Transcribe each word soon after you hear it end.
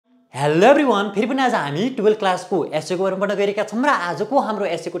Hello everyone, फेरि पनि आज हामी 12 क्लासको एसेको बारेमा पढ्न गइरहेका छौँ र आजको हाम्रो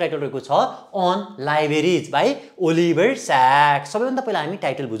एसेको टाइटल रहेको छ on libraries by Oliver sax. सबैभन्दा पहिला हामी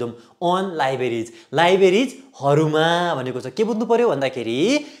टाइटल बुझौँ। अन लाइब्रेरीज, लाइब्रेरीजहरुमा भनेको छ। के बुझ्नु पर्यो भन्दाखेरि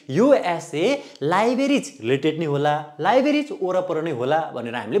यो एसे लाइब्रेरीज रिलेटेड नै होला, लाइब्रेरीज वरपर नै होला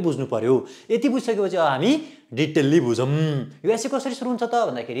भनेर हामीले बुझ्नु पर्यो। यति बुझिसकेपछि अब हामी डिटेलली बुझौँ। यो एसे कसरी सुरु हुन्छ त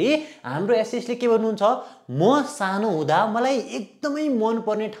भन्दाखेरि हाम्रो एसेले के भन्नुहुन्छ, म सानो हुँदा मलाई एकदमै मन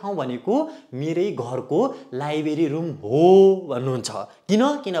पर्ने ठाउँ भनेको मेरै घरको लाइब्रेरी रुम हो भन्नुहुन्छ।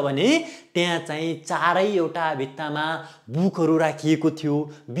 किनभने त्यहाँ चाहिँ चारै एउटा भित्तामा बुकहरू राखिएको थियो,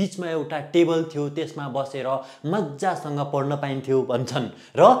 बीचमा एउटा टेबल थियो, त्यसमा बसेर मज्जासँग पढ्न पाइन्थ्यो भन्छन्।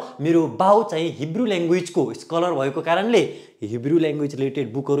 र मेरो बाउ चाहिँ हिब्रू ल्याङ्ग्वेजको स्कलर भएको कारणले हिब्रू ल्याङ्ग्वेज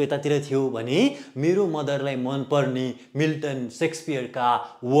रिलेटेड बुकहरू यतातिर थियो भने मेरो मदरलाई मन पर्ने मिल्टन सेक्सपियरका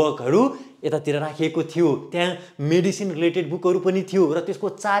वर्कहरू यतातिर राखिएको थियो। त्यहाँ मेडिसिन रिलेटेड बुकहरू पनि थियो र त्यसको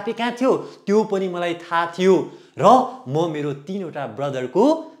चापी कहाँ थियो त्यो पनि मलाई थाहा थियो र म मेरो 3वटा ब्रदरको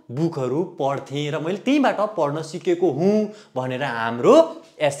बुकहरू पढ्थेँ र मैले त्यहीबाट पढ्न सिकेको हुँ भनेर हाम्रो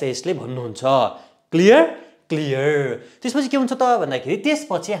एसएसले भन्नुहुन्छ। क्लियर? त्यसपछि के हुन्छ त भन्दाखेरि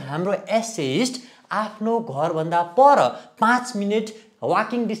त्यसपछि हाम्रो एसेस्ट आफ्नो घरभन्दा पर 5 मिनेट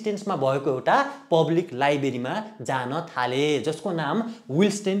वाकिङ डिस्टेन्समा भएको एउटा पब्लिक लाइब्रेरीमा जान थाले, जसको नाम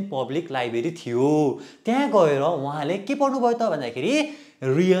विल्सडेन पब्लिक लाइब्रेरी थियो। त्यहाँ गएर उहाँले के पढ्नुभयो त भन्दाखेरि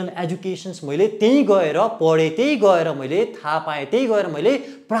रियल एजुकेसन्स मैले त्यही गएर पढेँ, त्यही गएर मैले थाहा पाएँ, त्यही गएर मैले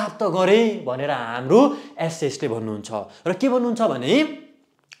प्राप्त गरेँ भनेर हाम्रो एसएसले भन्नुहुन्छ। र के भन्नुहुन्छ भने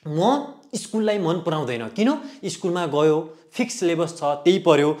म स्कुललाई मन पराउँदैन। किन? स्कुलमा गयो, फिक्स सिलेबस छ, त्यही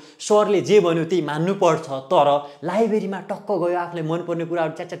पढ्यो, सरले जे भन्यो त्यही मान्नु पर्छ। तर लाइब्रेरीमा टक्क गयो, आफूलाई मनपर्ने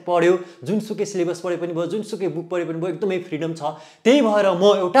कुराहरू च्याट पढ्यो, जुनसुकै सिलेबस पढे पनि भयो, जुनसुकै बुक पढे पनि भयो, एकदमै फ्रिडम छ। त्यही भएर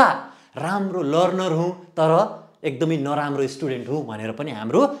म एउटा राम्रो लर्नर हुँ तर एकदमै नराम्रो स्टुडेन्ट हुँ भनेर पनि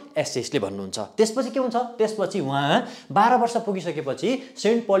हाम्रो एसएसले भन्नुहुन्छ। त्यसपछि के हुन्छ, त्यसपछि उहाँ 12 वर्ष पुगिसकेपछि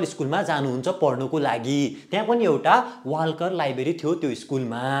सेन्ट पल स्कुलमा जानुहुन्छ पढ्नुको लागि। त्यहाँ पनि एउटा वाल्कर लाइब्रेरी थियो त्यो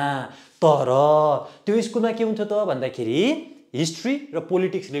स्कुलमा। तर त्यो स्कुलमा के हुन्थ्यो त भन्दाखेरि हिस्ट्री र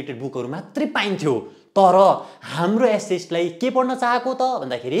पोलिटिक्स रिलेटेड बुकहरू मात्रै पाइन्थ्यो। तर हाम्रो एसएसलाई के पढ्न चाहेको त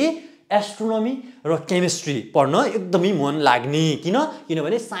भन्दाखेरि एस्ट्रोनोमी र केमिस्ट्री पढ्न एकदमै मन लाग्ने।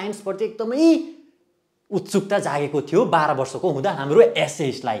 किनभने साइन्सप्रति एकदमै उत्सुकता जागेको थियो 12 वर्षको हुँदा हाम्रो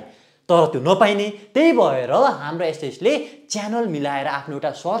एसएसलाई। तर त्यो नपाइने, त्यही भएर हाम्रो एसएसले च्यानल मिलाएर आफ्नो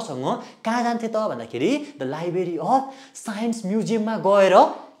एउटा सरसँग कहाँ जान्थे त भन्दाखेरि द लाइब्रेरी अफ साइन्स म्युजियममा गएर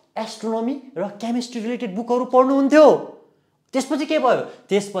एस्ट्रोनोमी र केमिस्ट्री रिलेटेड बुकहरू पढ्नुहुन्थ्यो। त्यसपछि के भयो,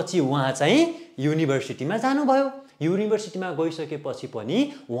 त्यसपछि उहाँ चाहिँ युनिभर्सिटीमा जानुभयो। युनिभर्सिटीमा गइसकेपछि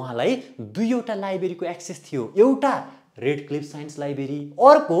पनि उहाँलाई 2वटा लाइब्रेरीको एक्सेस थियो। एउटा रेड क्लिफ साइन्स लाइब्रेरी,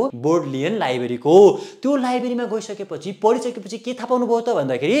 अर्को बोर्डलियन लाइब्रेरीको। त्यो लाइब्रेरीमा गइसकेपछि पढिसकेपछि के थाहा पाउनुभयो त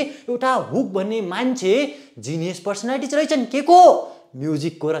भन्दाखेरि एउटा हुक भन्ने मान्छे जिनियस पर्सनालिटी रहेछन्। के को?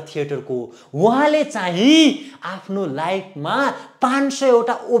 म्युजिकको र थिएटरको। उहाँले चाहिँ आफ्नो लाइफमा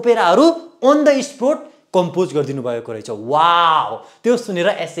 500वटा ओपेराहरू अन द स्पोट कम्पोज गरिदिनु भएको रहेछ। वाउ! त्यो सुनेर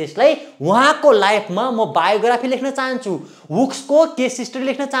एसएसलाई उहाँको लाइफमा म बायोग्राफी लेख्न चाहन्छु, हुक्सको केस हिस्ट्री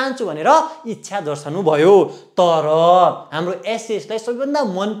लेख्न चाहन्छु भनेर इच्छा दर्शाउनु भयो। तर हाम्रो एसएसलाई सबैभन्दा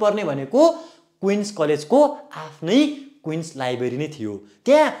मनपर्ने भनेको क्विन्स कलेजको आफ्नै क्विन्स लाइब्रेरी नै थियो।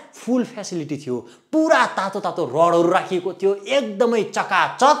 त्यहाँ फुल फेसिलिटी थियो, पुरा तातो रडहरू राखिएको थियो, एकदमै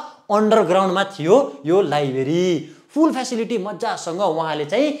चकाचक अन्डरग्राउन्डमा थियो यो लाइब्रेरी। फुल फेसिलिटी मजासँग उहाँले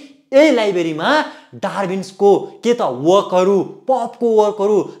चाहिँ यही लाइब्रेरीमा डार्विन्सको के त वर्कहरू, पपको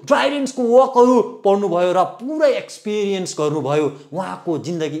वर्कहरू, ड्राइडेन्सको वर्कहरू पढ्नुभयो र पुरै एक्सपिरियन्स गर्नुभयो। उहाँको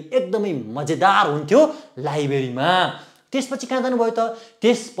जिन्दगी एकदमै मजेदार हुन्थ्यो लाइब्रेरीमा। त्यसपछि कहाँ जानुभयो त?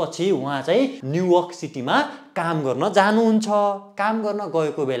 त्यसपछि उहाँ चाहिँ न्युयोर्क सिटीमा काम गर्न जानुहुन्छ। काम गर्न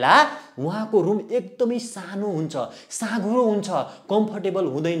गएको बेला उहाँको रुम एकदमै सानो हुन्छ, साँघुरो हुन्छ, कम्फर्टेबल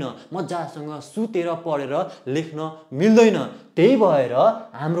हुँदैन, मजासँग सुतेर पढेर लेख्न मिल्दैन। त्यही भएर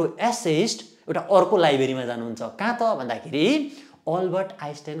हाम्रो एसएस एउटा अर्को लाइब्रेरीमा जानुहुन्छ। कहाँ त भन्दाखेरि अल्बर्ट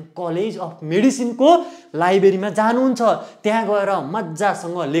आइन्स्टाइन कलेज अफ मेडिसिनको लाइब्रेरीमा जानुहुन्छ। त्यहाँ गएर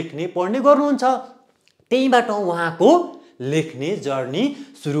मजासँग लेख्ने पढ्ने गर्नुहुन्छ। त्यहीबाट उहाँको लेख्ने जर्नी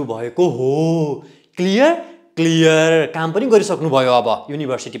सुरु भएको हो। क्लियर काम पनि गरिसक्नुभयो अब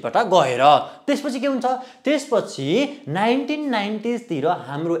युनिभर्सिटीबाट गएर। त्यसपछि के हुन्छ, त्यसपछि 1990s तिर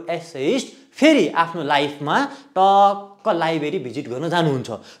हाम्रो एसएस फेरि आफ्नो लाइफमा टक्क लाइब्रेरी भिजिट गर्न जानुहुन्छ।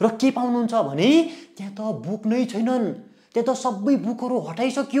 र के पाउनुहुन्छ भने त्यहाँ त बुक नै छैनन्, त्यहाँ त सबै बुकहरू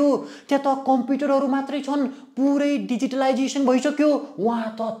हटाइसक्यो, त्यहाँ त कम्प्युटरहरू मात्रै छन्, पुरै डिजिटलाइजेसन भइसक्यो।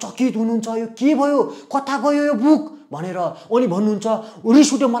 उहाँ त चकित हुनुहुन्छ, यो के भयो, कता गयो यो बुक भनेर। अनि भन्नुहुन्छ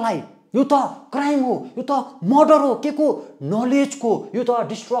रिस उठ्यो मलाई, यो त क्राइम हो, यो त मर्डर हो, के को नलेजको, यो त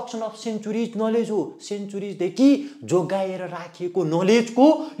डिस्ट्रक्सन अफ सेन्चुरिज नलेज हो, सेन्चुरिजदेखि जोगाएर राखिएको नलेजको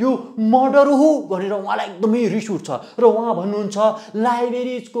यो मर्डर हो भनेर उहाँलाई एकदमै रिस उठ्छ र उहाँ भन्नुहुन्छ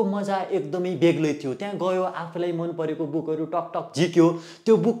लाइब्रेरिजको मजा एकदमै बेग्लै थियो। त्यहाँ गयो, आफूलाई मन परेको बुकहरू टकटक झिक्यो,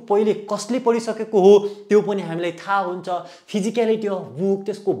 त्यो बुक पहिले कसले पढिसकेको हो त्यो पनि हामीलाई थाहा हुन्छ, फिजिकलिटी अफ बुक,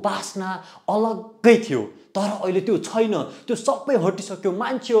 त्यसको बासना अलग्गै थियो। तर अहिले त्यो छैन, त्यो सबै हटिसक्यो।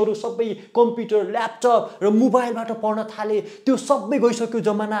 मान्छेहरू सबै कम्प्युटर, ल्यापटप र मोबाइलबाट पढ्न थाले, त्यो सबै गइसक्यो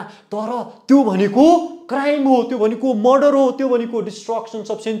जमाना। तर त्यो भनेको क्राइम हो, त्यो भनेको मर्डर हो, त्यो भनेको डिस्ट्रक्सन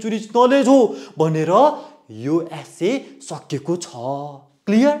अफ सेन्चुरिज नलेज हो भनेर यो एसे सकिएको छ।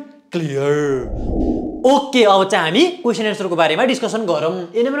 क्लियर क्लियर ओके, अब चाहिँ हामी क्वेसन एन्सरको बारेमा डिस्कसन गरौँ।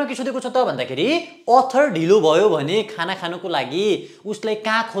 ए नम्बरमा के सोधेको छ त भन्दाखेरि अथर ढिलो भयो भने खाना खानको लागि उसलाई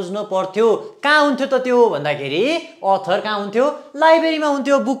कहाँ खोज्न पर्थ्यो, कहाँ हुन्थ्यो त त्यो भन्दाखेरि अथर कहाँ हुन्थ्यो, लाइब्रेरीमा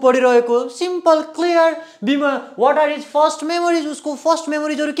हुन्थ्यो, बुक पढिरहेको। Simple clear. बीमा what are his first memories, उसको फर्स्ट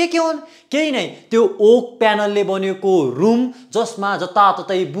मेमोरिजहरू के हुन्, केही नै, त्यो ओक प्यानलले बनेको रुम जसमा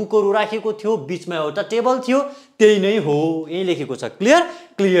जताततै बुकहरू राखेको थियो, बिचमा एउटा टेबल थियो, त्यही नै हो, यही लेखेको छ। Clear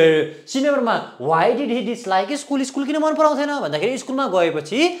clear. सी नम्बरमा why did he dislike school, school किन मन पराउँथेन भन्दाखेरि स्कुलमा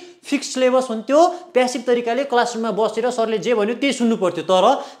गएपछि फिक्स सिलेबस हुन्थ्यो, प्यासिभ तरिकाले क्लासरुममा बसेर सरले जे भन्यो त्यही सुन्नु पर्थ्यो। तर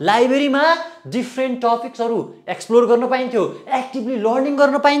लाइब्रेरीमा डिफ्रेन्ट टपिक्सहरू एक्सप्लोर गर्न पाइन्थ्यो, एक्टिभली लर्निङ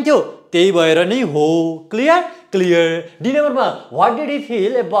गर्न पाइन्थ्यो, त्यही भएर नै हो। Clear clear. डी नम्बरमा what did he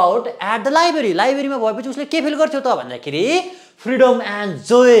feel about at the library, लाइब्रेरीमा भएपछि उसले के फिल गर्थ्यो त भन्दाखेरि फ्रिडम एन्ड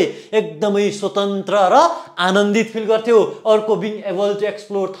जोय, एकदमै स्वतन्त्र र आनन्दित फिल गर्थ्यो। अर्को being able to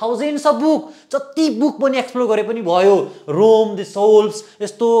explore थाउजेन्ड्स of book, जति बुक पनि एक्सप्लोर गरे पनि भयो, रोम द सोल्स,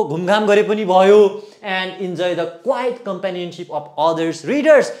 यस्तो घुमघाम गरे पनि भयो, and enjoy the quite companionship of others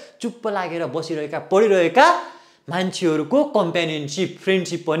readers, चुप्प लागेर बसिरहेका पढिरहेका मान्छेहरूको कम्पेनियनसिप,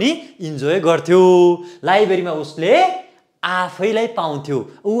 फ्रेन्डसिप पनि इन्जोय गर्थ्यो। लाइब्रेरीमा उसले आफैलाई पाउँथ्यो,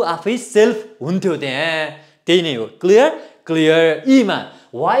 ऊ आफै सेल्फ हुन्थ्यो त्यहाँ, त्यही नै हो। Clear clear. ईमा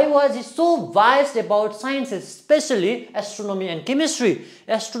why was he so biased about sciences specially astronomy and chemistry,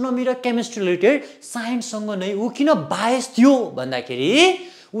 astronomy र केमिस्ट्री रिलेटेड साइन्ससँग नै ऊ किन बायस थियो भन्दाखेरि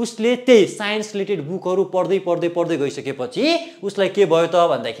उसले त्यही साइन्स रिलेटेड बुकहरू पढ्दै पढ्दै पढ्दै गइसकेपछि उसलाई के भयो त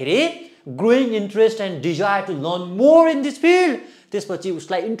भन्दाखेरि growing interest and desire to learn more in this field, त्यसपछि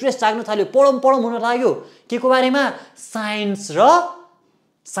उसलाई इन्ट्रेस्ट जाग्न थाल्यो, पढौँ पढौँ हुन लाग्यो, के को बारेमा, साइन्स र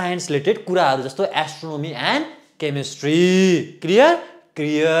साइन्स रिलेटेड कुराहरू जस्तो astronomy and chemistry. Clear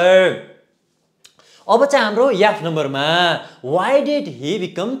clear. अब चाहिँ हाम्रो एफ नम्बरमा why did he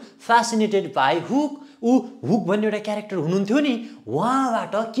become fascinated by hook, ऊ हुक भन्ने एउटा क्यारेक्टर हुनुहुन्थ्यो नि,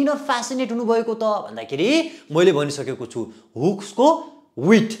 उहाँबाट किन फ्यासिनेट हुनुभएको त भन्दाखेरि मैले भनिसकेको छु, हुक्सको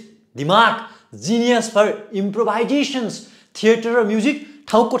विट, दिमाग, जिनियस फर इम्प्रोभाइजेसन्स, थिएटर र म्युजिक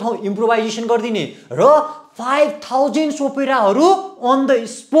ठाउँको ठाउँ इम्प्रोभाइजेसन गरिदिने र 5000 ओपेराहरू अन द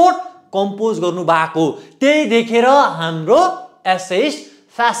स्पोट कम्पोज गर्नु भएको, त्यही देखेर हाम्रो एसेइस्ट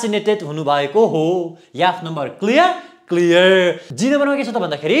फ्यासिनेटेड हुनुभएको हो। F number clear clear. जी नम्बरमा के छ त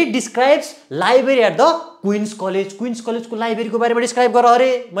भन्दाखेरि describes library at the queens college, queens कलेजको लाइब्रेरीको बारेमा डिस्क्राइब गर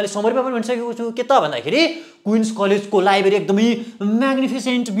अरे, मैले समरीमा पनि भनिसकेको छु। के त भन्दाखेरि क्वीन्स कलेजको लाइब्रेरी एकदमै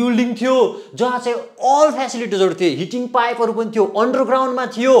म्याग्निफिसेन्ट बिल्डिङ थियो, जहाँ चाहिँ अल फेसिलिटिजहरू थिए, हिटिङ पाइपहरू पनि थियो, अन्डरग्राउन्डमा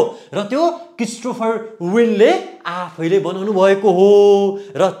थियो, र त्यो क्रिस्टोफर विनले आफैले बनाउनु भएको हो।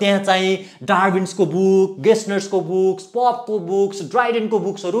 र त्यहाँ चाहिँ डार्विन्सको बुक, गेस्नर्सको बुक्स, पपको बुक्स, ड्राइडेनको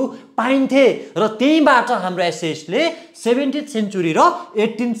बुक्सहरू पाइन्थे, र त्यहीँबाट हाम्रो एसेइस्टले 17th सेन्चुरी र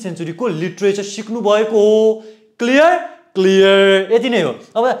 18th सेन्चुरीको लिटरेचर सिक्नु भएको हो। Clear clear. यति नै हो।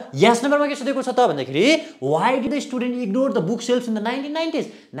 अब यस नम्बरमा के सोधेको छ त भन्दाखेरि why did the student ignore the book self in the 1990s,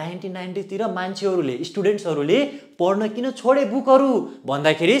 1990s तिर मान्छेहरूले, स्टुडेन्ट्सहरूले पढ्न किन छोडे बुकहरू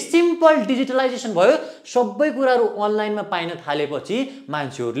भन्दाखेरि सिम्पल डिजिटलाइजेसन भयो, सबै कुराहरू अनलाइनमा पाइन थालेपछि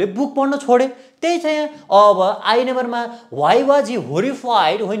मान्छेहरूले बुक पढ्न छोडे, त्यही छ यहाँ। अब आई नम्बरमा why was he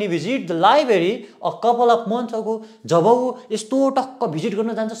होरिफाइड when he visit the library a couple of months अगो, जब ऊ यस्तो टक्क भिजिट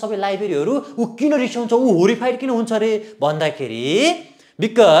गर्न जान्छ सबै लाइब्रेरीहरू, ऊ किन रिसाउँछ, ऊ होरिफाइड किन हुन्छ अरे भन्दाखेरि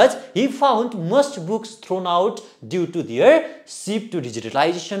because Hee found must books thrown out due to there shift to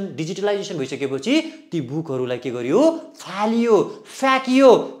digitalisation, digitalisation भइसकेपछि ती बुकहरूलाई के गरियो, फालियो,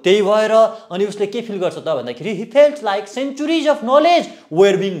 फ्याँकियो, त्यही भएर अनि उसले के फिल गर्छ त भन्दाखेरि he felt like centuries of knowledge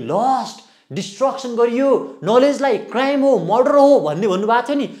where being lost, destruction गरियो, नलेजलाई क्राइम हो, मर्डर हो भन्ने भन्नुभएको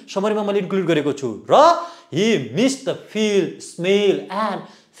थियो नि, समरीमा मैले इन्क्लुड गरेको छु। र ही miss the feel, smell and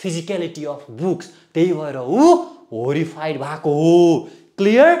physicality of books, त्यही भएर ऊ होरिफाइड भएको हो।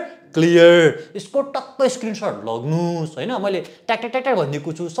 क्लियर क्लियर यसको टक्क स्क्रिनशट लग्नुस् हैन मैले ट्याक ट्याक ट्याक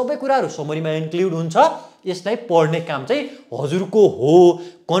भनिदिएको छु सबै कुराहरु समरीमा इन्क्लुड हुन्छ यसलाई पढ्ने काम चाहिँ हजुरको हो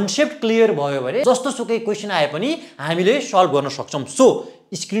कन्सेप्ट क्लियर भयो भने जस्तो सुकै क्वेशन आए पनि हामीले सल्भ गर्न सक्छौं सो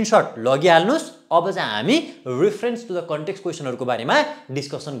स्क्रिनशट लगिहाल्नुस् अब चाहिँ हामी रेफरेन्स टु द कन्टेक्स्ट क्वेशनहरुको बारेमा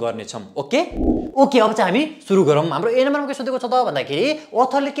डिस्कसन गर्ने छौं ओके ओके अब चाहिँ हामी सुरु गरौँ हाम्रो ए नम्बरमा के सोधेको छ त भन्दाखेरि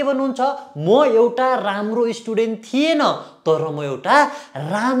अथरले के भन्नुहुन्छ म एउटा राम्रो स्टुडेन्ट थिएन तर म एउटा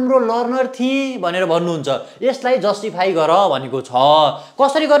राम्रो लर्नर थिए भनेर भन्नुहुन्छ यसलाई जस्टिफाई गर भनेको छ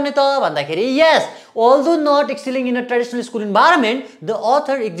कसरी गर्ने त भन्दाखेरि यस although not excelling in a traditional school environment the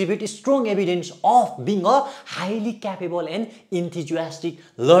author exhibit strong evidence of being a highly capable and enthusiastic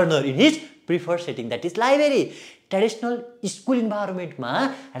learner in his preferred setting that is library traditional school इन्भाइरोमेन्टमा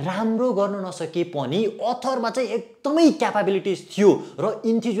राम्रो गर्न नसके पनि अथरमा चाहिँ एकदमै क्यापेबिलिटिज थियो र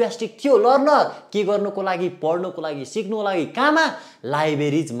enthusiastic थियो learner के गर्नको लागि पढ्नको लागि सिक्नको लागि कहाँमा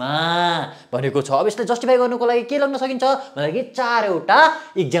लाइब्रेरीजमा भनेको छ अब यसलाई जस्टिफाई गर्नको लागि के लाग्न सकिन्छ भन्दाखेरि चारवटा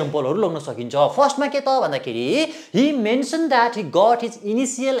एक्जाम्पलहरु लाग्न सकिन्छ फर्स्टमा के त भन्दाखेरि he mentioned that he got his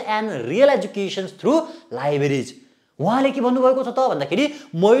initial and real education through libraries उहाँले के भन्नुभएको छ त भन्दाखेरि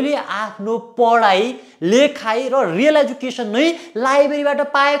मैले आफ्नो पढाइ लेखाइ र रियल एजुकेसन नै लाइब्रेरीबाट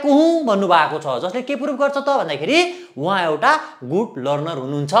पाएको हुँ भन्नुभएको छ जसले के प्रुफ गर्छ त भन्दाखेरि उहाँ एउटा गुड लर्नर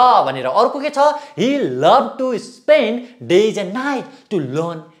हुनुहुन्छ भनेर अर्को के छ he loved to spend days and night to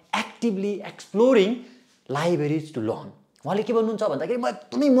learn actively exploring libraries to learn उहाँले के भन्नुहुन्छ भन्दाखेरि म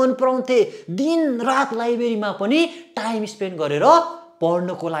एकदमै मन पराउँथे दिन रात लाइब्रेरीमा पनि टाइम स्पेन्ड गरेर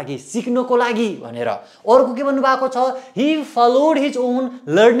पढ्नको लागि सिक्नको लागि भनेर अर्को के भन्नु भएको छ he followed his own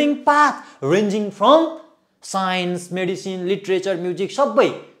learning path ranging from science medicine literature music सबै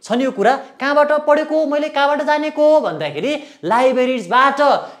छ नि यो कुरा कहाँबाट पढेको मैले कहाँबाट जानेको भन्दाखेरि लाइब्रेरीजबाट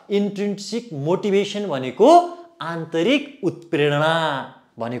इन्ट्रिन्सिक मोटिभेसन भनेको आन्तरिक उत्प्रेरणा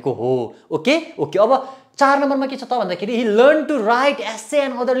भनेको हो ओके ओके अब 4 नम्बरमा के छ त भन्दाखेरि he learned to write essay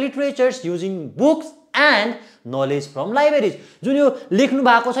and other literatures using books and knowledge from libraries जुन यो लेख्नु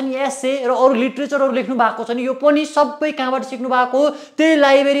भएको छ नि एसे र अरु लिटरेचरहरु लेख्नु भएको छ नि यो पनि सबै कहाँबाट सिक्नु भएको त्यही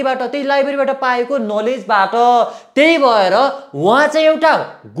लाइब्रेरीबाट पाएको नलेजबाट त्यही भएर उहाँ चाहिँ एउटा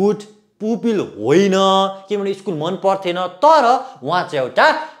गुड पुपिल होइन किनभने स्कुल मन पर्थेन तर उहाँ चाहिँ एउटा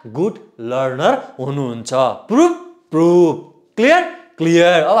गुड लर्नर हुनुहुन्छ प्रुफ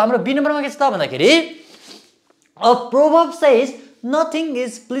क्लियर अब हाम्रो बी नम्बरमा के छ त भन्दाखेरि a proverb says nothing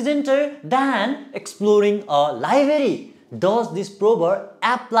is pleasanter than exploring a library. Does this proverb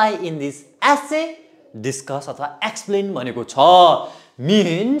apply in this essay? Discuss अथवा explain भनेको छ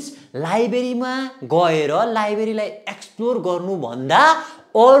means लाइब्रेरीमा गएर लाइब्रेरीलाई एक्सप्लोर गर्नु भन्दा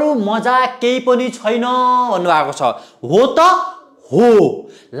अरु मजा केही पनि छैन भन्नु भएको छ हो त हो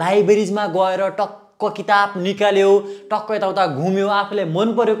लाइब्रेरीजमा गएर टक्क किताब निकाल्यो टक्क यताउता घुम्यो आफूलाई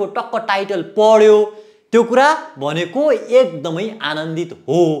मन परेको टक्क टाइटल पढ्यो त्यो कुरा भनेको एकदमै आनन्दित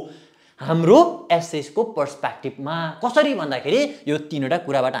हो हाम्रो एसएस को पर्सपेक्टिभमा कसरी भन्दाखेरि यो तीनवटा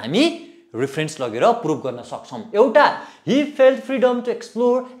कुराबाट हामी रेफरेन्स लगेर प्रुफ गर्न सक्छौं एउटा he felt freedom to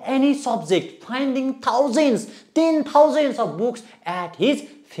explore any subject finding thousands of books at his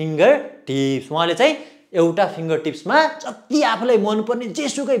fingertips उहाँले चाहिँ एउटा फिंगरटिप्समा जति आफूलाई मन पर्ने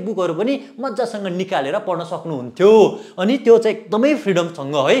जेसुकै बुकहरु पनि मज्जासँग निकालेर पढ्न सक्नुहुन्थ्यो अनि त्यो चाहिँ एकदमै फ्रीडम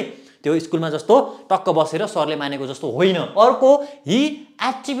सँग है त्यो स्कुलमा जस्तो टक्क बसेर सरले मानेको जस्तो होइन अर्को he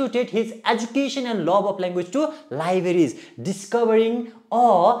attributed his education and love of language to libraries discovering a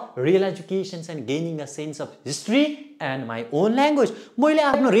real education and gaining a sense of history and my own language मैले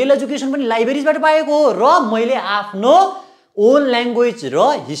आफ्नो रियल एजुकेसन पनि लाइब्रेरीजबाट पाएको हो र मैले आफ्नो ओन ल्याङ्ग्वेज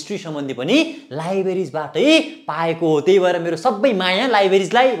र हिस्ट्री सम्बन्धी पनि लाइब्रेरीजबाटै पाएको हो त्यही भएर मेरो सबै माया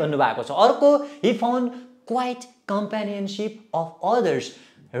लाइब्रेरीजलाई भन्नु भएको छ अर्को he found quite companionship of others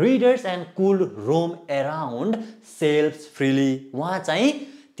readers and could roam around shelves freely उहाँ चाहिँ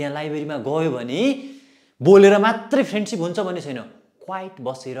त्यहाँ लाइब्रेरीमा गयो भने बोलेर मात्रै फ्रेन्डशिप हुन्छ भन्ने छैन क्वाइट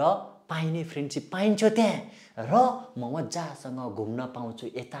बसेर पाइने फ्रेन्डशिप पाइन्छ त्यहाँ र म मज्जासँग घुम्न पाउँछु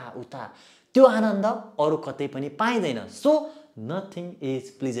यता उता त्यो आनन्द अरु कतै पनि पाइदैन so nothing is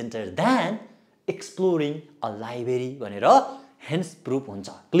प्लिजेन्टर then exploring a library भनेर हेन्स प्रुफ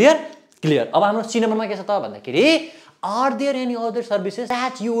हुन्छ क्लियर अब हाम्रो सी नम्बरमा के छ त भन्दाखेरि Are there any other services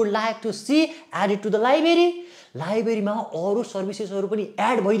that you would like to see added to the library? लाइब्रेरीमा अरु सर्भिसेसहरु पनि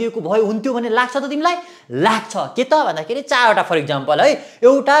एड भइदिएको भए हुन्थ्यो भन्ने लाग्छ त तिमीलाई लाग्छ के त भन्दाखेरि चारवटा फर एक्जाम्पल है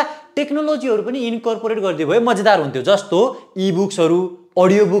एउटा टेक्नोलोजीहरु पनि इन्कर्पोरेट गर्दिए भए मजेदार हुन्थ्यो जस्तो ई-बुक्सहरु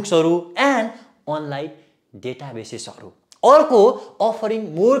अडियो बुक्सहरु एन्ड अनलाइन डेटाबेसेसहरु अर्को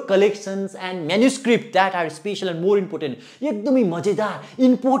offering more collections and manuscripts that are special and more important एकदमै मजेदार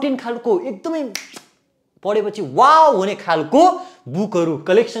इम्पोर्टेन्ट खालको एकदमै पढेपछि वाउ हुने खालको बुकहरू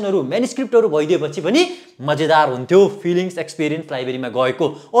कलेक्सनहरू म्यानुस्क्रिप्टहरू भइदिएपछि पनि मजेदार हुन्थ्यो फिलिङ्स एक्सपिरियन्स लाइब्रेरीमा गएको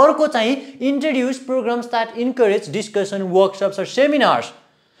अर्को चाहिँ introduce programmes that encourage discussion workshops र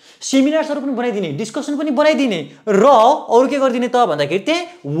सेमिनार्सहरू पनि बनाइदिने डिस्कसन पनि बनाइदिने र अरू के गरिदिने त भन्दाखेरि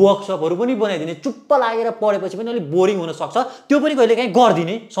त्यहाँ वर्कसपहरू पनि बनाइदिने चुप्प लागेर पढेपछि पनि अलिक बोरिङ हुन सक्छ त्यो पनि कहिलेकाहीँ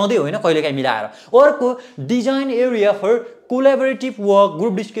गरिदिने सधैँ होइन कहिलेकाहीँ मिलाएर अर्को design area for collaborative work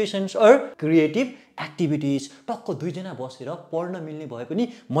group discussions or creative activities टक्क दुईजना बसेर पढ्न मिल्ने भए पनि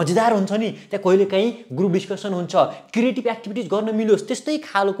मजेदार हुन्छ नि त्यहाँ कहिलेकाहीँ ग्रुप डिस्कसन हुन्छ क्रिएटिभ एक्टिभिटिज गर्न मिलोस् त्यस्तै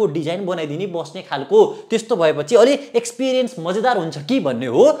खालको डिजाइन बनाइदिने बस्ने खालको त्यस्तो भएपछि अलि एक्सपिरियन्स मजेदार हुन्छ कि भन्ने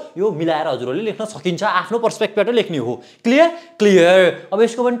हो यो मिलाएर हजुरहरूले लेख्न सकिन्छ आफ्नो पर्सपेक्टिभबाट लेख्ने हो क्लियर अब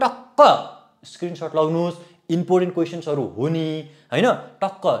यसको पनि टक्क स्क्रिनसट लगाउनुहोस् इम्पोर्टेन्ट क्वेसन्सहरू हो नि होइन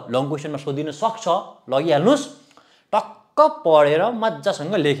टक्क लङ क्वेसनमा सोधिन सक्छ लगिहाल्नुहोस् टक्क पढेर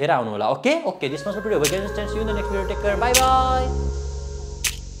मजासँग लेखेर आउनु होला okay this much for today we can C you in the next video take care bye bye